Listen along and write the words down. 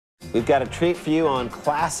We've got a treat for you on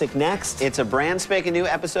Classic next. It's a brand spanking new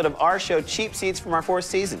episode of our show, Cheap Seats, from our 4th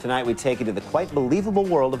season. Tonight, we take you to the quite believable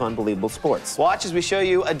world of unbelievable sports. Watch as we show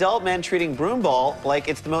you adult men treating broomball like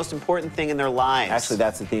it's the most important thing in their lives. Actually,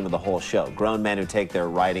 that's the theme of the whole show. Grown men who take their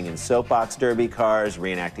riding in soapbox derby cars,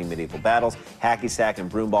 reenacting medieval battles, hacky sack, and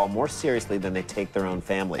broomball more seriously than they take their own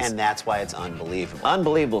families. And that's why it's unbelievable.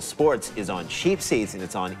 Unbelievable Sports is on Cheap Seats, and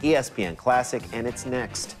it's on ESPN Classic, and it's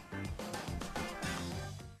next.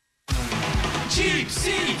 Cheap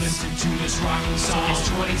Seats! Listen to this rocking song. It's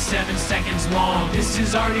 27 seconds long. This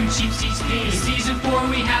is our new Cheap Seats theme. In Season 4,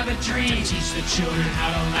 we have a dream to teach the children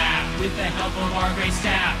how to laugh with the help of our great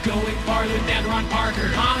staff. Going farther than Ron Parker.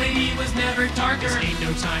 Comedy was never darker. This ain't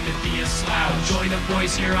no time to be a slouch. Join the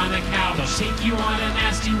boys here on the couch. They'll take you on a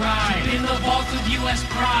nasty ride in the vault of U.S.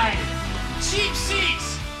 pride. Cheap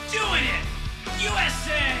Seats! Doing it!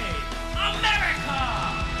 USA! America!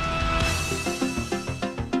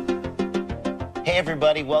 Hey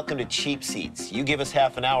everybody, welcome to Cheap Seats. You give us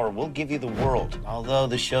half an hour, we'll give you the world. Although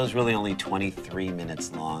the show's really only 23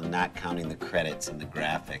 minutes long, not counting the credits and the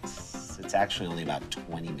graphics. It's actually only about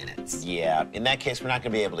 20 minutes. Yeah, in that case, we're not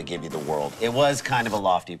gonna be able to give you the world. It was kind of a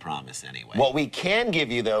lofty promise anyway. What we can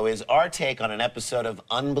give you, though, is our take on an episode of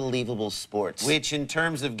Unbelievable Sports, which in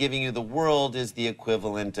terms of giving you the world is the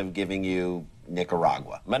equivalent of giving you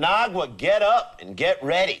Nicaragua. Managua, get up and get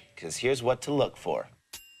ready, because here's what to look for.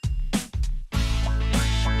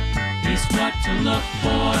 Here's what to look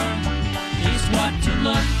for. Here's what to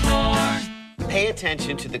look for. Pay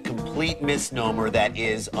attention to the complete misnomer that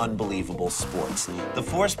is Unbelievable Sports. The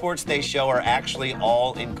 4 sports they show are actually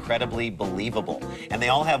all incredibly believable, and they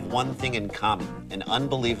all have one thing in common, an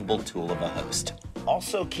unbelievable tool of a host.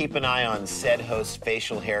 Also, keep an eye on said host's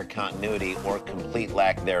facial hair continuity or complete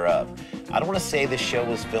lack thereof. I don't want to say this show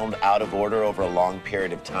was filmed out of order over a long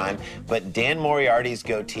period of time, but Dan Moriarty's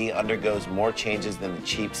goatee undergoes more changes than the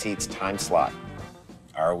Cheap Seats time slot.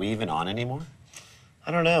 Are we even on anymore?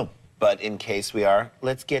 I don't know, but in case we are,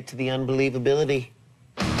 let's get to the unbelievability.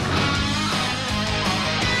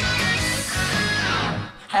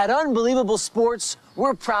 At Unbelievable Sports,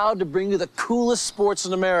 we're proud to bring you the coolest sports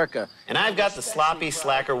in America. And I've got the sloppy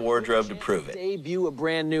slacker wardrobe to prove it. Debut a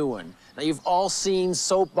brand new one. Now, you've all seen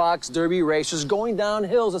soapbox derby racers going down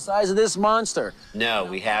hills the size of this monster. No,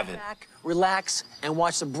 we haven't. Relax, and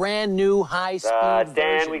watch the brand new high-speed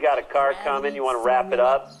Dan, version. we got a car coming. You want to wrap it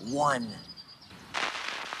up? One.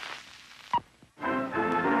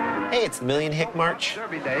 Hey, it's the Million Hick March.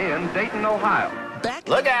 Derby Day in Dayton, Ohio.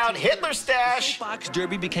 Look out, Hitler stash! Soapbox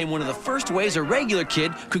derby became one of the first ways a regular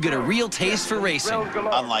kid could get a real taste for racing.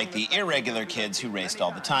 Unlike the irregular kids who raced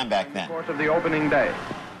all the time back then. Course of the opening day.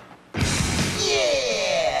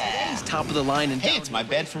 Yeah! Today's top of the line and hey, it's my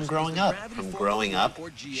bed from growing up. From growing up?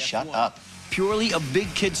 Shut up. Purely a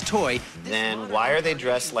big kid's toy. Then why are they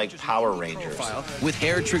dressed like Power Rangers? With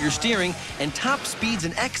hair trigger steering and top speeds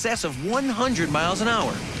in excess of 100 miles an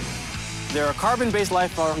hour. There are carbon-based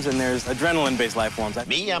life forms and there's adrenaline-based life forms.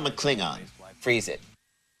 Me, I'm a Klingon. Freeze it.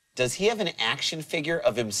 Does he have an action figure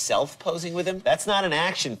of himself posing with him? That's not an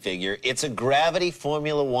action figure. It's a gravity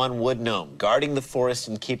Formula One wood gnome, guarding the forest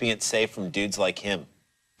and keeping it safe from dudes like him.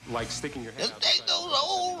 Like sticking your head out. Take those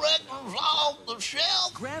old records off the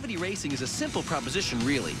shelf. Gravity racing is a simple proposition,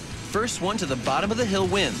 really. First one to the bottom of the hill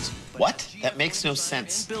wins. What? That makes no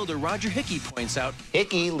sense. Builder Roger Hickey points out,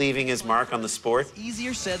 Hickey leaving his mark on the sport.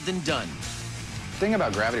 easier said than done. The thing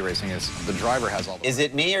about gravity racing is the driver has all the... Is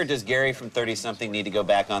it me, or does Gary from 30-something need to go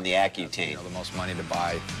back on the Accutane? the most money to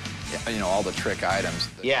buy, all the trick items.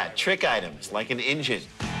 Yeah, trick items, like an engine.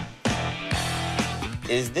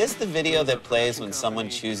 Is this the video that plays when someone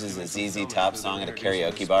chooses a ZZ Top song at a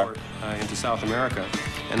karaoke bar? Into South America.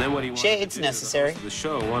 And then what he wanted Shades to do necessary. was the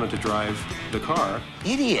show wanted to drive the car.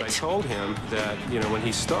 Idiot. I told him that, when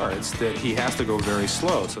he starts, that he has to go very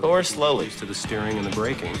slow. So Or slowly. To the steering and the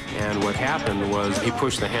braking. And what happened was he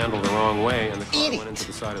pushed the handle the wrong way and the car went into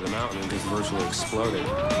the side of the mountain and just virtually exploded.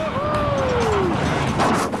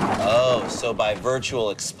 Oh, so by virtual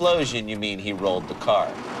explosion, you mean he rolled the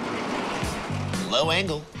car. Low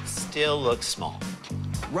angle, still looks small.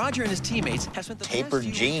 Roger and his teammates have spent the Tapered past few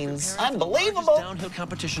years jeans. preparing for the Unbelievable. largest downhill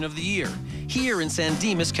competition of the year, here in San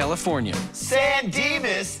Dimas, California. San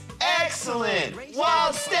Dimas, excellent!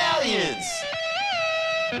 Wild Stallions!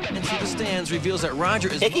 And through the stands reveals that Roger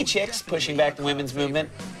is... Hickey chicks pushing back the women's movement.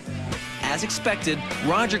 As expected,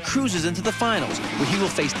 Roger cruises into the finals, where he will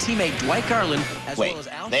face teammate Dwight Garland as Wait, well as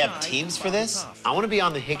Al they have Shai teams for and this? Huff. I want to be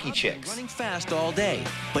on the Hickey chicks. Running fast all day,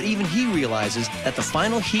 but even he realizes that the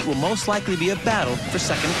final heat will most likely be a battle for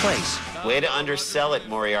second place. Way to undersell it,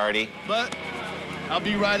 Moriarty. But I'll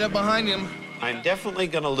be right up behind him. I'm definitely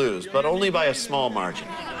gonna lose, but only by a small margin.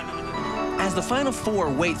 As the final four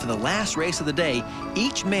wait for the last race of the day,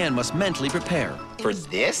 each man must mentally prepare. For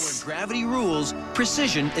this? Where gravity rules,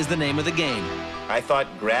 precision is the name of the game. I thought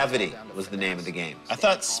gravity was the name of the game. I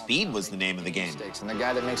thought speed was the name of the game. And the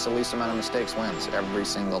guy that makes the least amount of mistakes wins every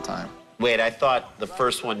single time. Wait, I thought the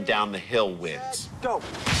first one down the hill wins. Go.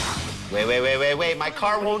 Wait, my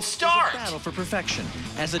car won't start! Battle for perfection.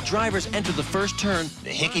 As the drivers enter the first turn, The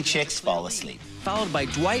Hickey Chicks fall asleep. followed by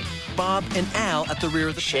Dwight, Bob, and Al at the rear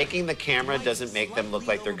of the Shaking the camera doesn't make them look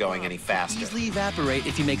like they're going any faster. easily evaporate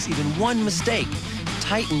if he makes even one mistake.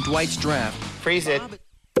 Tighten Dwight's draft. Freeze it.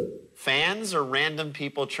 Fans or random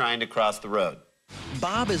people trying to cross the road?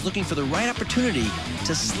 Bob is looking for the right opportunity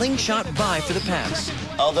to slingshot by for the pass.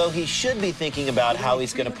 Although he should be thinking about how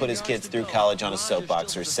he's going to put his kids through college on a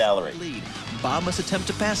soapbox or salary. Lead. Bob must attempt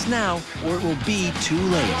to pass now, or it will be too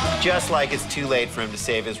late. Just like it's too late for him to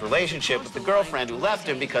save his relationship with the girlfriend who left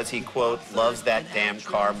him because he, quote, loves that damn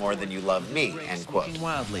car more than you love me, end quote.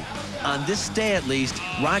 Wildly. On this day, at least,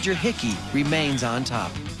 Roger Hickey remains on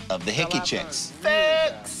top. Of the Hickey Chicks.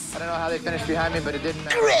 Thanks! I don't know how they finished behind me, but it didn't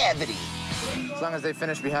matter. Gravity! As long as they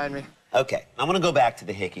finished behind me. Okay, I'm gonna go back to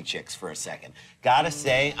the Hickey Chicks for a second. Gotta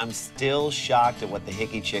say, I'm still shocked at what the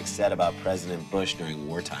Hickey Chicks said about President Bush during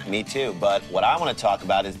wartime. Me too, but what I wanna talk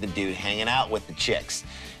about is the dude hanging out with the chicks.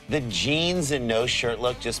 The jeans and no shirt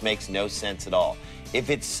look just makes no sense at all. If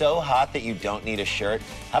it's so hot that you don't need a shirt,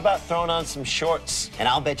 how about throwing on some shorts? And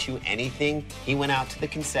I'll bet you anything, he went out to the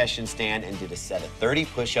concession stand and did a set of 30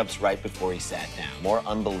 push-ups right before he sat down. More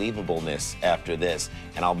unbelievableness after this,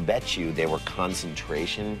 and I'll bet you they were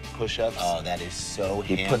concentration push-ups. Oh, that is so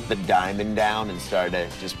him. He put the diamond down and started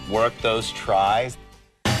to just work those tries.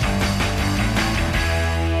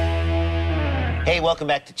 Hey, welcome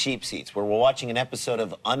back to Cheap Seats, where we're watching an episode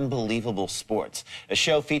of Unbelievable Sports, a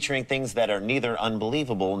show featuring things that are neither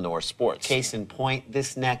unbelievable nor sports. Case in point,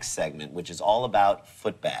 this next segment, which is all about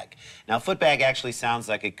footbag. Now, footbag actually sounds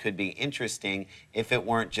like it could be interesting if it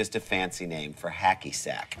weren't just a fancy name for hacky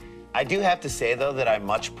sack. I do have to say, though, that I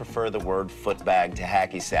much prefer the word footbag to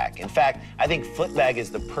hacky sack. In fact, I think footbag is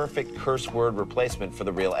the perfect curse word replacement for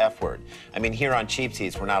the real F word. I mean, here on Cheap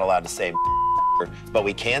Seats, we're not allowed to say but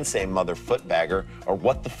we can say mother footbagger or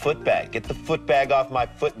what the footbag. Get the footbag off my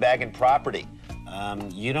footbagging property.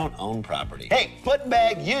 You don't own property. Hey,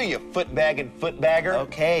 footbag you footbagging footbagger.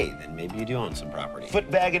 Okay, then maybe you do own some property.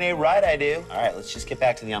 Footbagging ain't right, I do. All right, let's just get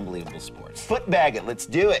back to the unbelievable sports. Footbag it, let's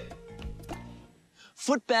do it.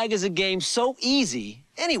 Footbag is a game so easy,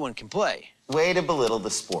 anyone can play. Way to belittle the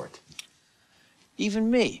sport. Even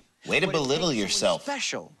me. Way to belittle yourself.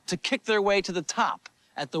 Special to kick their way to the top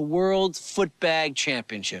at the World Footbag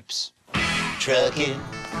Championships. Trucking.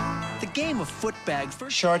 The game of footbag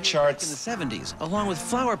first Short appeared back charts. in the 70s, along with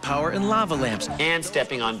flower power and lava lamps. And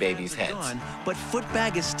stepping on babies' heads. Gone, but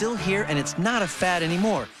footbag is still here, and it's not a fad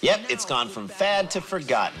anymore. Yep, it's gone from fad to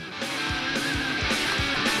forgotten.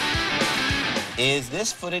 Is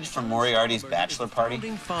this footage from Moriarty's bachelor party?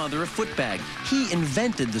 Founding father of footbag. He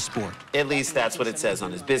invented the sport. At least that's what it says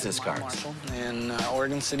on his business cards. In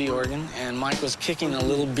Oregon City, Oregon, and Mike was kicking a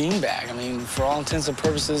little beanbag. I mean, for all intents and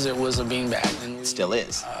purposes, it was a beanbag. And It still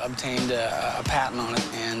is. obtained a patent on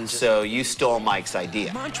it, and So you stole Mike's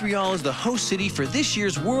idea. Montreal is the host city for this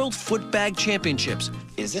year's World Footbag Championships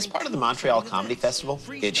Is this part of the Montreal Comedy Festival?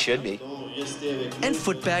 It should be. and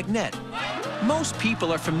Footbag Net. Most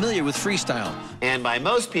people are familiar with freestyle. And by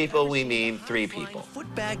most people, we mean 3 people.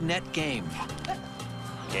 Footbag Net game.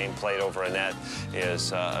 Game played over a net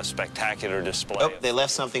is a spectacular display. Oh, they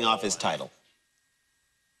left something off his title.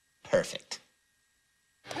 Perfect.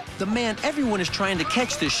 The man everyone is trying to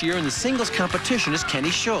catch this year in the singles competition is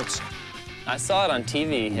Kenny Schultz. I saw it on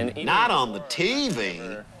TV, and even Not on the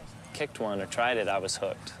TV. kicked one or tried it, I was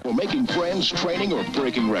hooked. For making friends, training, or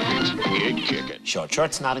breaking records, get kicking. Short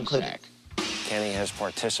shorts not included. Kenny has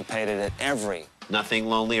participated at every. Nothing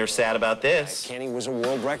lonely or sad about this. Kenny was a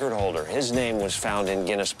world record holder. His name was found in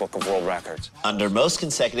Guinness Book of World Records. Under most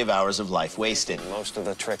consecutive hours of life wasted. Most of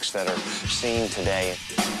the tricks that are seen today.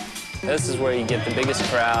 This is where you get the biggest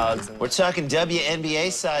crowds, We're talking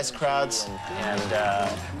WNBA-sized crowds.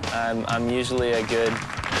 and I'm usually a good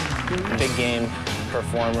big game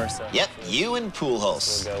performer, so Yep, you and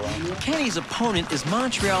Poolhouse. it'll go well. Kenny's opponent is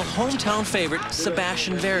Montreal hometown favorite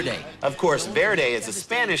Sebastian Verde. Of course, verde is a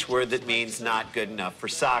Spanish word that means not good enough for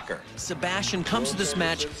soccer. Sebastian comes to this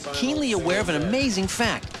match keenly aware of an amazing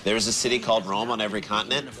fact. There's a city called Rome on every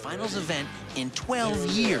continent. A finals event in 12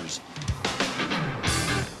 years.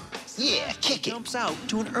 Yeah, kick it. Jumps out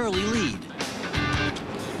to an early lead.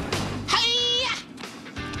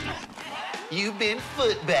 You've been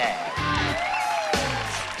footbag.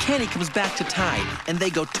 Kenny comes back to tie, and they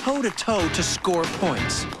go toe-to-toe to score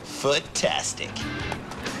points. Foot-tastic.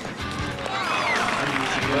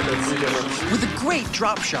 With a great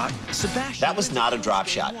drop shot, Sebastian... That was not a drop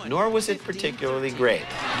shot, nor was it particularly great.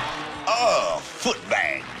 Oh, foot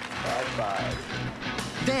bag.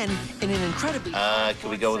 Then, in an incredibly... Can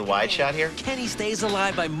we go with a wide shot here? Kenny stays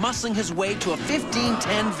alive by muscling his way to a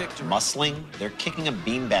 15-10 victory. Muscling? They're kicking a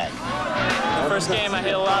beanbag. The first game, I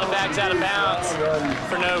hit a lot of bags out of bounds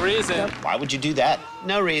for no reason. Why would you do that?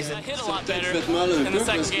 No reason. I hit a lot better in the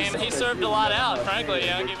second game. He served a lot out, frankly.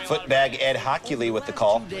 Footbag Ed Hockley with the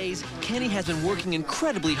call. 2 days, Kenny has been working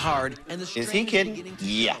incredibly hard, and the Is he kidding?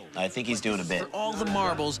 Yeah, I think he's doing a bit. for all the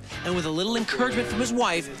marbles, and with a little encouragement from his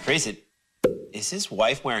wife... Freeze it. Is his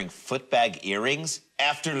wife wearing footbag earrings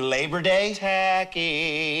after Labor Day?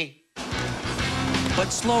 Tacky. But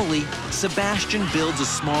slowly, Sebastian builds a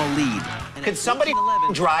small lead. And Could at somebody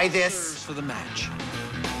 14-11, dry serves this? for the match.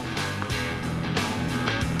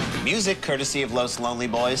 Music courtesy of Los Lonely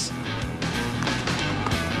Boys.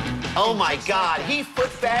 Oh my God, he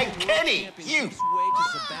footbagged Kenny. You. Way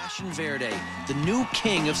to Sebastian Verde, the new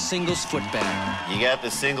king of singles footbag. You got the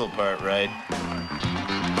single part right.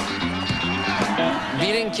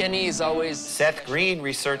 Beating Kenny is always... Seth Green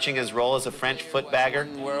researching his role as a French footbagger.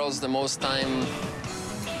 World's the most time.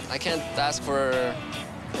 I can't ask for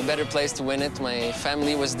a better place to win it. My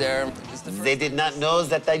family was there. It's the first They did not know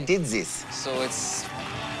that I did this. So it's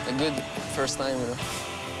a good first time, you know.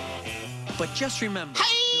 But just remember, no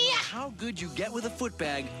matter how good you get with a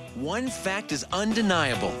footbag, one fact is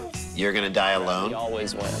undeniable. You're gonna die He alone?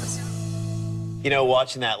 always wins. You know,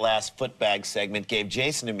 watching that last footbag segment gave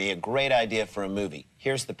Jason and me a great idea for a movie.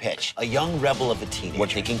 Here's the pitch. A young rebel of a teenager, we're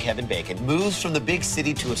thinking Kevin Bacon, moves from the big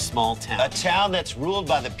city to a small town. A town that's ruled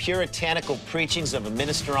by the puritanical preachings of a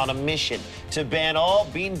minister on a mission to ban all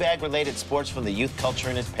beanbag-related sports from the youth culture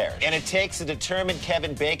in his parish. And it takes a determined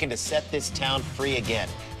Kevin Bacon to set this town free again.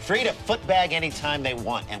 Free to footbag anytime they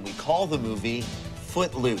want. And we call the movie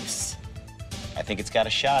Footloose. I think it's got a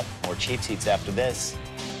shot. More cheap seats after this.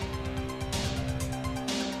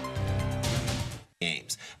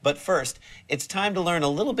 Games. But first, it's time to learn a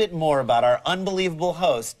little bit more about our unbelievable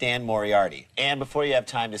host, Dan Moriarty. And before you have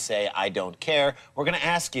time to say, I don't care, we're going to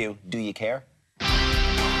ask you, do you care?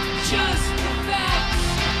 Just the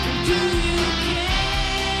facts. Do you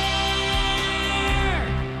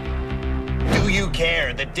care? Do you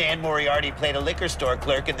care that Dan Moriarty played a liquor store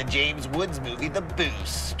clerk in the James Woods movie, The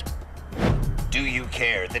Boost? Do you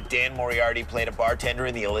care that Dan Moriarty played a bartender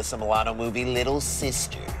in the Alyssa Milano movie, Little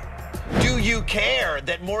Sister? Do you care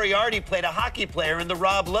that Moriarty played a hockey player in the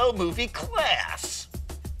Rob Lowe movie, Class?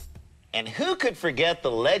 And who could forget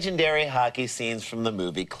the legendary hockey scenes from the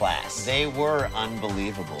movie Class? They were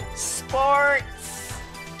unbelievable. Sports!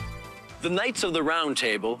 The Knights of the Round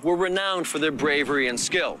Table were renowned for their bravery and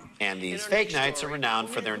skill. And these fake knights are renowned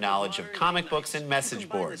for their knowledge of comic books and message The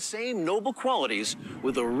boards. same noble qualities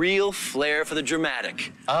with a real flair for the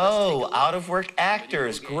dramatic. Oh, out-of-work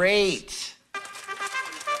actors, great.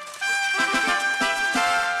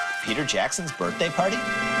 Peter Jackson's birthday party?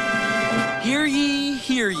 Hear ye,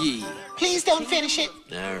 hear ye. Please don't finish it.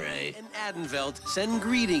 All right. And Adenvelt send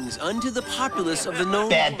greetings unto the populace of the known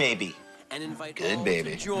Bad world baby. and invite Good all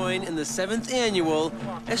baby. to join in the 7th annual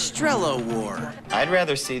Estrella War. I'd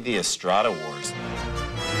rather see the Estrada Wars.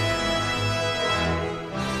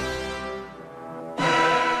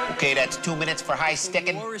 Okay, that's 2 minutes for high If the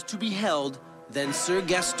sticking. war is to be held, then Sir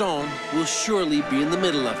Gaston will surely be in the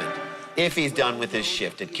middle of it. If he's done with his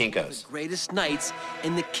shift at Kinko's. Greatest knights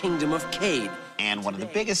in the kingdom of Cade. And one of the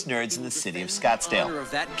biggest nerds in the city of Honor Scottsdale.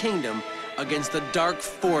 of that kingdom against the dark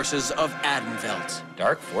forces of Adenvelt.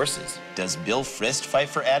 Dark forces. Does Bill Frist fight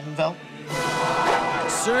for Adenvelt?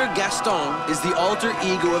 Sir Gaston is the alter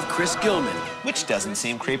ego of Chris Gilman, Which doesn't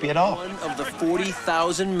seem creepy at all. one of the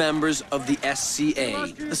 40,000 members of the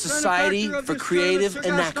SCA, the Society for Creative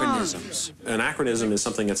Anachronisms. Anachronism is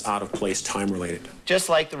something that's out of place, time-related. Just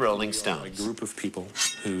like the Rolling A Stones. group of people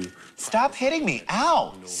who... Stop hitting me.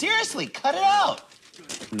 Ow. Seriously, cut it out.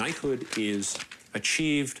 Knighthood is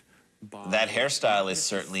achieved by... That hairstyle is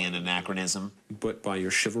certainly an anachronism. But by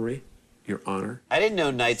your chivalry, your honor, I didn't know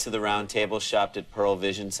Knights of the Round Table shopped at Pearl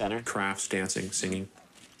Vision Center. crafts, dancing, singing.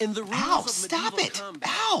 In the rules Ow, of stop medieval it. combat,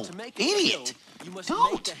 Ow, to make a idiot. kill, you must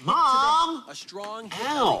Don't, make a hit to Mom. the- A strong hit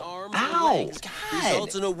Ow, to the arm or ow, legs God.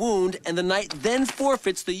 results in a wound, and the knight then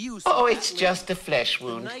forfeits the use Oh, of it's that just a flesh The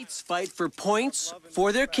wound. knights fight for points,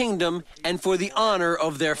 for their kingdom, and for the honor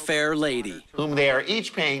of their fair lady. Whom they are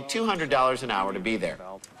each paying $200 an hour to be there.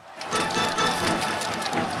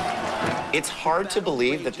 It's hard to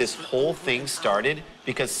believe that this whole thing started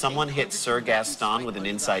because someone hit Sir Gaston with an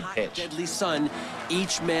inside pitch. Deadly sun,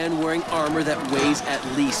 each man wearing armor that weighs at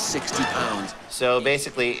least 60 pounds. So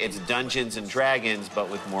basically, it's Dungeons and Dragons, but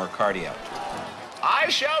with more cardio. I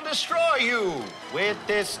shall destroy you with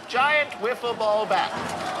this giant wiffle ball bat.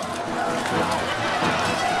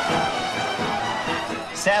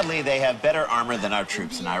 Sadly, they have better armor than our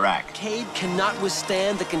troops in Iraq. Cade cannot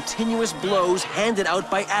withstand the continuous blows handed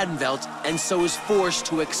out by Adenvelt, and so is forced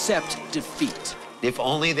to accept defeat. If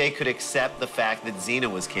only they could accept the fact that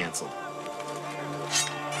Xena was canceled.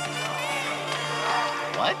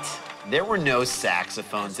 What? There were no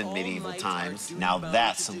saxophones in medieval times. Now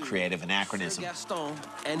that's some creative anachronism. Gaston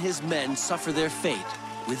and his men suffer their fate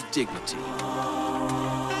with dignity.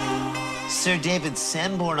 Sir David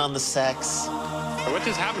Sanborn on the sax. What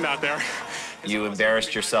just happened out there? You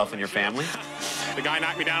embarrassed yourself and your family? The guy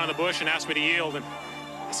knocked me down in the bush and asked me to yield, and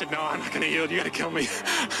I said, no, I'm not gonna yield, you gotta kill me.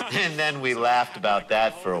 And then we laughed about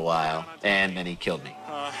that for a while, and then he killed me.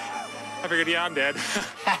 I figured, yeah, I'm dead.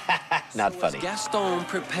 Not funny. Gaston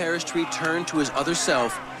prepares to return to his other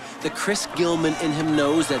self. The Chris Gilman in him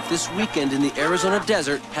knows that this weekend in the Arizona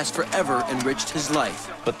desert has forever enriched his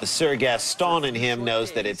life. But the Sir Gaston in him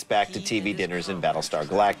knows that it's back to TV dinners in Battlestar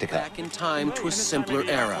Galactica. Back in time to a simpler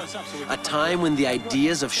era, a time when the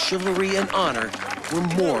ideas of chivalry and honor were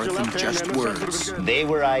more than just words. They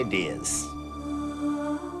were ideas.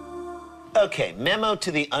 Okay, memo to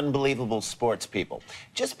the unbelievable sports people.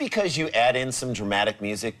 Just because you add in some dramatic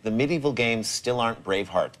music, the medieval games still aren't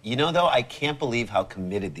Braveheart. You know, though, I can't believe how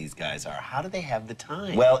committed these guys are. How do they have the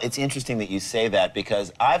time? Well, it's interesting that you say that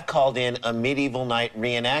because I've called in a medieval knight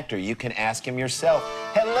reenactor. You can ask him yourself.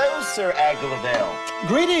 Hello, Sir Aglavale.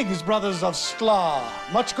 Greetings, brothers of Sklar.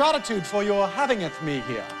 Much gratitude for your havingeth me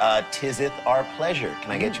here. Tiseth our pleasure.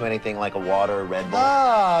 Can I get you anything like a water, Red Bull?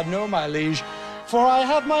 Ah, no, my liege. For I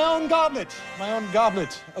have my own goblet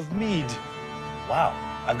of mead. Wow.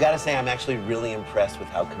 I've got to say, I'm actually really impressed with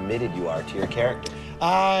how committed you are to your character.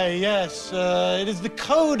 Ah, yes. It is the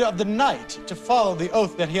code of the knight to follow the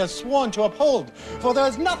oath that he has sworn to uphold. For there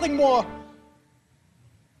is nothing more...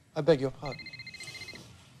 I beg your pardon.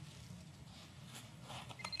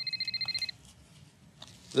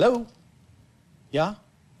 Hello? Yeah?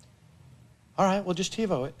 All right, we'll just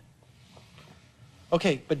TiVo it.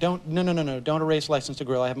 Okay, but don't, no, don't erase License to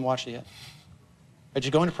Grill. I haven't watched it yet. But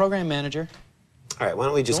just go into Program Manager. All right, why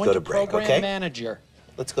don't we just go to break, okay? Program Manager.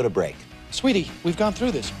 Let's go to break. Sweetie, we've gone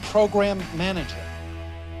through this. Program Manager.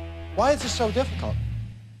 Why is this so difficult?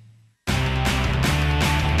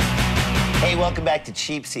 Hey, welcome back to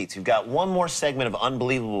Cheap Seats. We've got one more segment of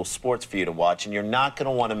unbelievable sports for you to watch, and you're not going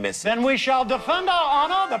to want to miss it. Then we shall defend our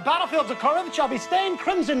honor. The battlefields of Corinth shall be stained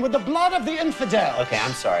crimson with the blood of the infidel. Okay,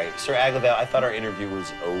 I'm sorry. Sir Aglavale, I thought our interview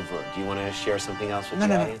was over. Do you want to share something else with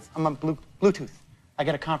the audience? I'm on Bluetooth. I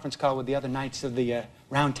got a conference call with the other knights of the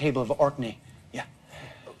Round Table of Orkney. Yeah.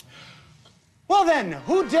 Well then,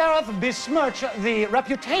 who dareth besmirch the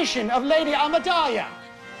reputation of Lady Amadiah?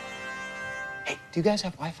 Hey, do you guys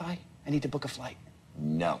have Wi-Fi? I need to book a flight.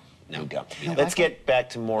 No, we don't. Let's get back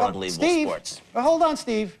to more unbelievable sports. Hold on,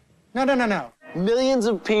 Steve. No. Millions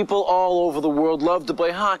of people all over the world love to play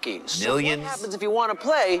hockey. So Millions? what happens if you want to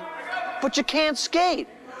play, but you can't skate?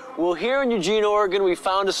 Well, here in Eugene, Oregon, we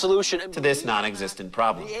found a solution to this non-existent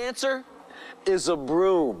problem. The answer is a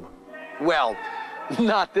broom. Well,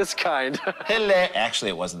 not this kind. Actually,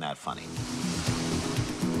 it wasn't that funny.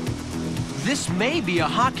 This may be a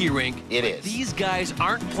hockey rink. It is. These guys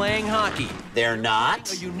aren't playing hockey. They're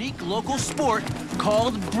not? A unique local sport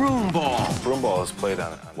called broomball. Broomball is played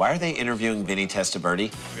on it. Why are they interviewing Vinny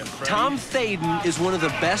Testaverde? Tom Thaden is one of the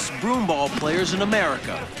best broomball players in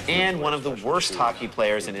America. And one of the worst hockey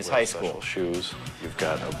players in his high school. Shoes. You've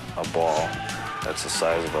got a ball that's the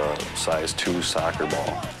size of a size 2 soccer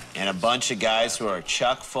ball. And a bunch of guys who are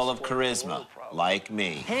chock full of charisma, like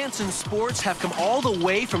me. Hanson Sports have come all the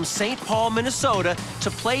way from St. Paul, Minnesota to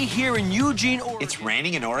play here in Eugene, Oregon. It's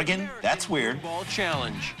raining in Oregon? That's weird. Ball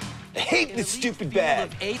challenge. I hate this stupid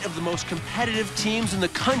bag. 8 of the most competitive teams in the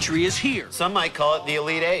country is here. Some might call it the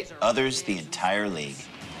Elite 8. Others, the entire league.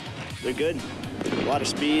 They're good. A lot of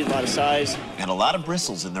speed, a lot of size. And a lot of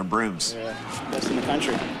bristles in their brooms. Yeah, best in the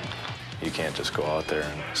country. You can't just go out there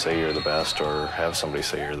and say you're the best or have somebody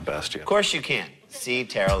say you're the best. Of course you can. See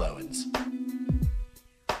Terrell Owens.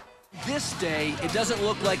 This day, it doesn't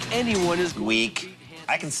look like anyone is weak.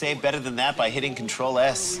 I can say better than that by hitting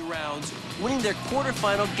Control-S. Rounds, winning their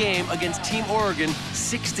quarterfinal game against Team Oregon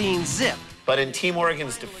 16-zip. But in Team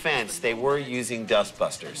Oregon's defense, they were using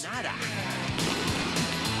dustbusters.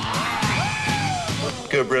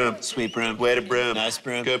 Good broom. Sweet broom. Way to broom. Nice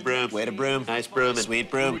broom. Good broom. Way to broom. Nice broom.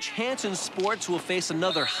 Sweet broom. Which Hanson Sports will face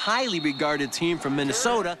another highly regarded team from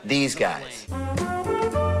Minnesota. These guys.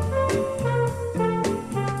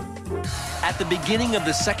 At the beginning of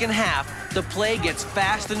the second half, the play gets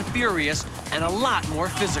fast and furious and a lot more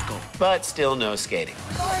physical. But still no skating.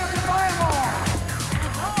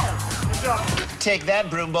 Take that,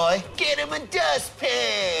 broom boy. Get him a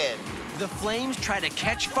dustpan. The Flames try to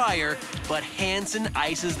catch fire, but Hanson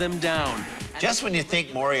ices them down. Just when you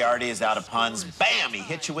think Moriarty is out of puns, bam, he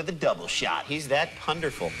hits you with a double shot. He's that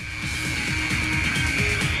punderful.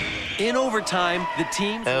 In overtime, the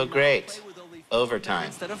team... Oh, great. Overtime.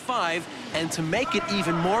 Instead of 5, and to make it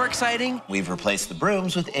even more exciting... We've replaced the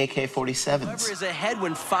brooms with AK-47s. Whoever is ahead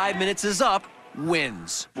when 5 minutes is up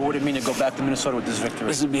wins. What would it mean to go back to Minnesota with this victory?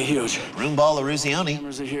 This would be huge. Broomball Eruzione.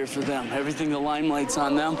 Cameras are here for them. Everything, the limelight's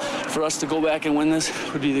on them. For us to go back and win this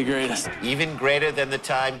would be the greatest. Even greater than the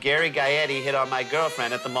time Gary Gaetti hit on my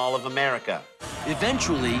girlfriend at the Mall of America.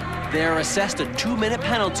 Eventually, they are assessed a 2-minute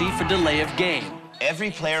penalty for delay of game. Every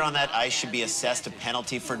player on that ice should be assessed a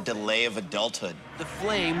penalty for delay of adulthood. The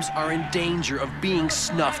Flames are in danger of being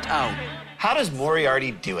snuffed out. How does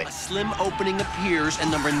Moriarty do it? A slim opening appears, and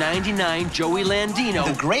number 99, Joey Landino,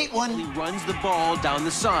 the great one, runs the ball down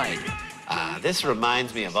the side. This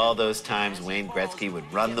reminds me of all those times Wayne Gretzky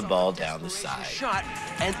would run the ball down the side. Shot,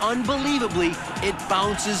 and unbelievably, it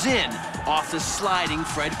bounces in off the sliding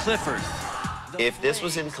Fred Clifford. If this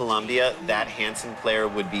was in Columbia, that Hanson player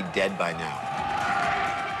would be dead by now.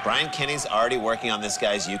 Brian Kenny's already working on this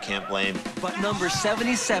guy's You Can't Blame. But number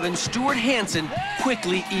 77, Stuart Hanson,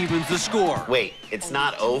 quickly evens the score. Wait, it's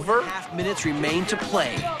not over? 2.5 minutes remain to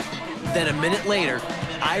play. Then a minute later,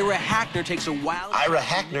 Ira Hackner takes a wild... Ira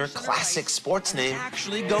Hackner, classic sports name.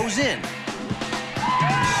 Actually goes in.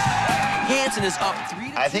 Hanson is up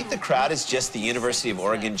 3-2. I think the crowd is just the University of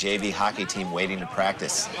Oregon JV hockey team waiting to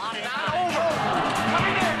practice.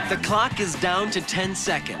 The clock is down to 10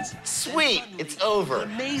 seconds. Sweet, it's over.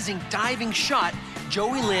 Amazing diving shot.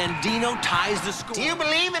 Joey Landino ties the score. Do you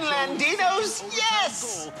believe in Landinos?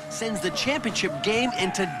 Yes! Sends the championship game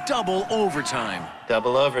into double overtime.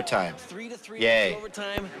 Double overtime. 3-3. Yay.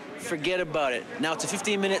 Overtime. Forget about it. Now it's a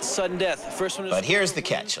 15-minute sudden death. First one is... But here's the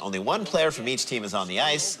catch. Only one player from each team is on the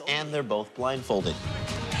ice, and they're both blindfolded.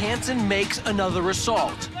 Hanson makes another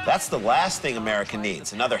assault. That's the last thing America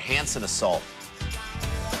needs, another Hanson assault.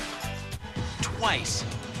 Twice.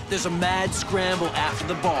 There's a mad scramble after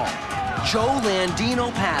the ball. Joe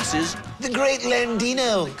Landino passes. The great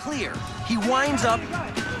Landino. Clear. He winds up,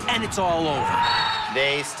 and it's all over.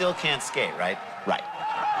 They still can't skate, right? Right.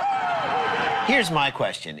 Here's my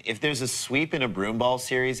question. If there's a sweep in a broomball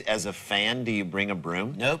series, as a fan, do you bring a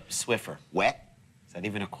broom? Nope, Swiffer. Wet? Is that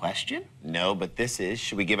even a question? No, but this is.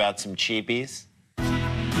 Should we give out some cheapies?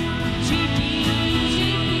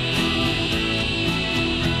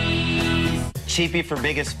 Cheapie for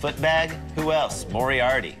biggest foot bag? Who else?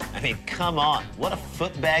 Moriarty. I mean, come on. What a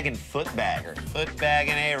foot bag and foot bagger. Foot bag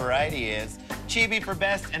and a right he is. Cheapie for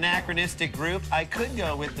best anachronistic group. I could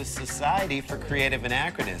go with the Society for Creative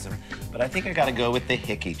Anachronism, but I think I gotta go with the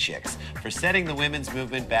Hickey Chicks for setting the women's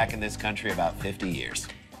movement back in this country about 50 years.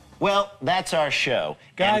 Well, that's our show.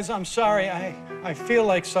 Guys, I'm sorry. I feel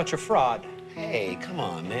like such a fraud. Hey, come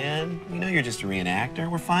on, man. You know you're just a reenactor.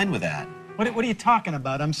 We're fine with that. What are you talking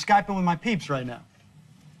about? I'm Skyping with my peeps right now.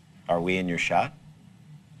 Are we in your shot?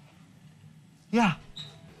 Yeah.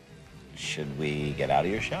 Should we get out of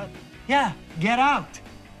your shot? Yeah, get out.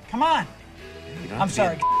 Come on. I'm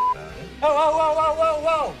sorry.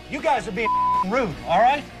 Whoa. You guys are being rude, all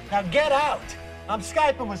right? Now get out. I'm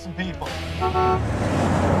Skyping with some people.